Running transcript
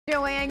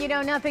Joanne, you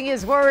know, nothing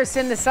is worse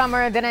in the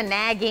summer than a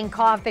nagging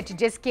cough that you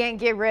just can't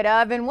get rid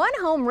of. And one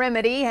home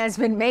remedy has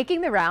been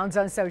making the rounds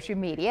on social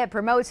media. It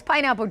promotes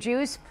pineapple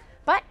juice,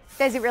 but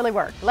does it really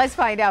work? Let's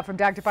find out from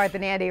Dr.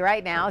 Parthanandi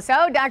right now.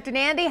 So, Dr.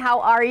 Nandi, how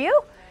are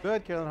you?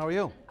 Good, Carolyn. How are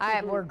you?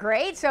 We're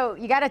great. So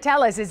you got to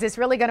tell us, is this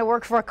really going to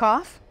work for a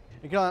cough?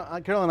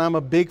 Carolyn, I'm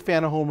a big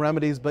fan of home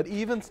remedies, but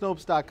even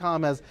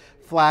Snopes.com has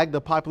flagged a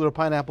popular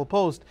pineapple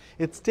post.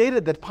 It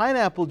stated that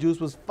pineapple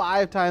juice was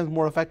 5 times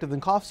more effective than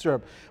cough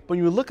syrup. But when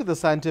you look at the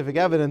scientific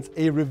evidence,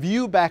 a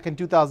review back in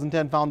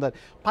 2010 found that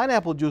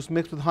pineapple juice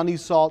mixed with honey,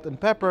 salt, and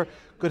pepper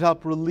could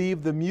help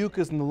relieve the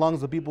mucus in the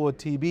lungs of people with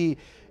TB.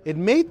 It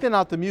may thin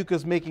out the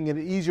mucus, making it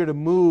easier to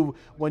move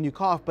when you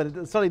cough, but it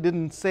certainly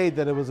didn't say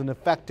that it was an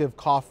effective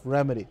cough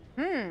remedy.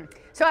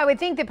 So I would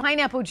think that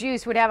pineapple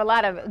juice would have a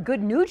lot of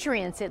good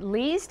nutrients at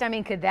least. I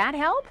mean, could that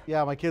help?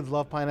 Yeah, my kids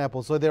love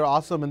pineapples, so they're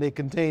awesome, and they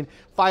contain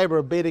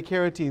fiber,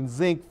 beta-carotene,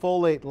 zinc,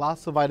 folate,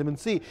 lots of vitamin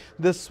C.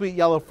 This sweet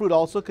yellow fruit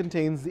also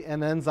contains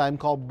an enzyme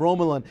called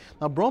bromelain.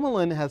 Now,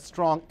 bromelain has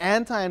strong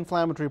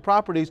anti-inflammatory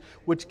properties,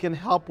 which can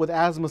help with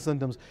asthma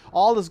symptoms.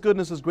 All this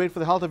goodness is great for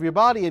the health of your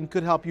body and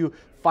could help you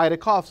fight a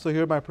cough. So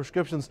here are my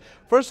prescriptions.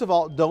 First of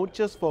all, don't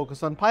just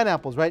focus on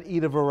pineapples, right?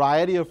 Eat a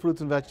variety of fruits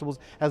and vegetables,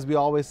 as we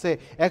always say.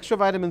 Extra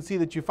vitamin C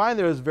that you find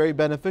there is very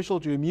beneficial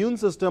to your immune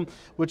system,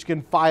 which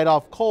can fight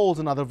off colds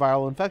and other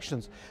viral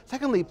infections.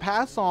 Secondly,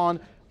 pass on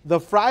the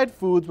fried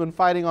foods when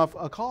fighting off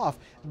a cough.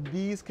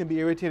 These can be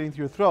irritating to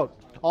your throat.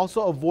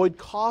 Also, avoid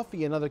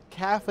coffee and other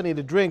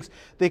caffeinated drinks.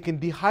 They can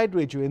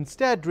dehydrate you.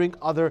 Instead, drink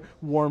other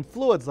warm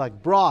fluids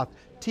like broth,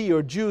 tea,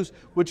 or juice,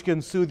 which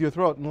can soothe your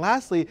throat. And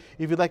lastly,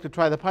 if you'd like to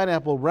try the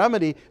pineapple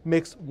remedy,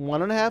 mix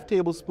 1.5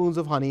 tablespoons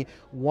of honey,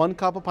 1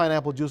 cup of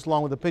pineapple juice,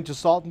 along with a pinch of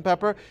salt and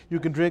pepper. You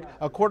can drink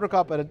a 1/4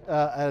 cup at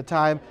a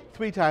time,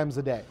 3 times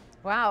a day.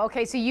 Wow,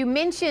 okay, so you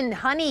mentioned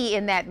honey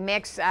in that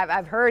mix.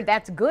 I've heard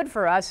that's good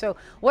for us. So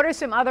what are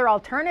some other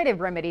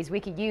alternative remedies we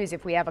could use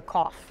if we have a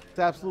cough?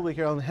 Absolutely,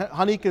 Carolyn.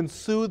 Honey can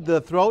soothe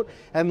the throat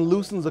and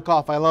loosens the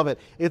cough. I love it.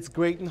 It's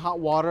great in hot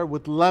water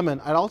with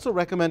lemon. I'd also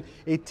recommend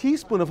a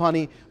teaspoon of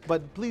honey,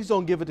 but please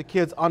don't give it to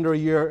kids under a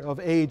year of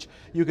age.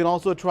 You can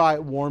also try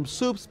warm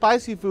soup,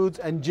 spicy foods,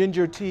 and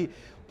ginger tea.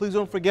 Please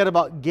don't forget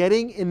about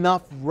getting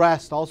enough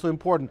rest, also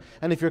important.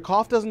 And if your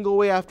cough doesn't go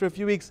away after a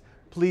few weeks,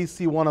 please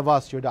see one of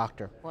us, your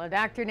doctor. Well,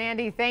 Dr.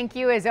 Nandi, thank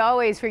you as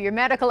always for your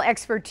medical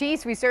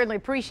expertise. We certainly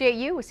appreciate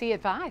you. We'll see you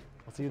at 5.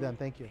 I'll see you then.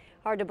 Thank you.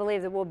 Hard to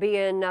believe that we'll be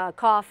in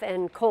cough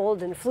and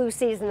cold and flu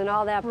season and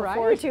all that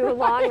before too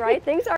long, right? Things are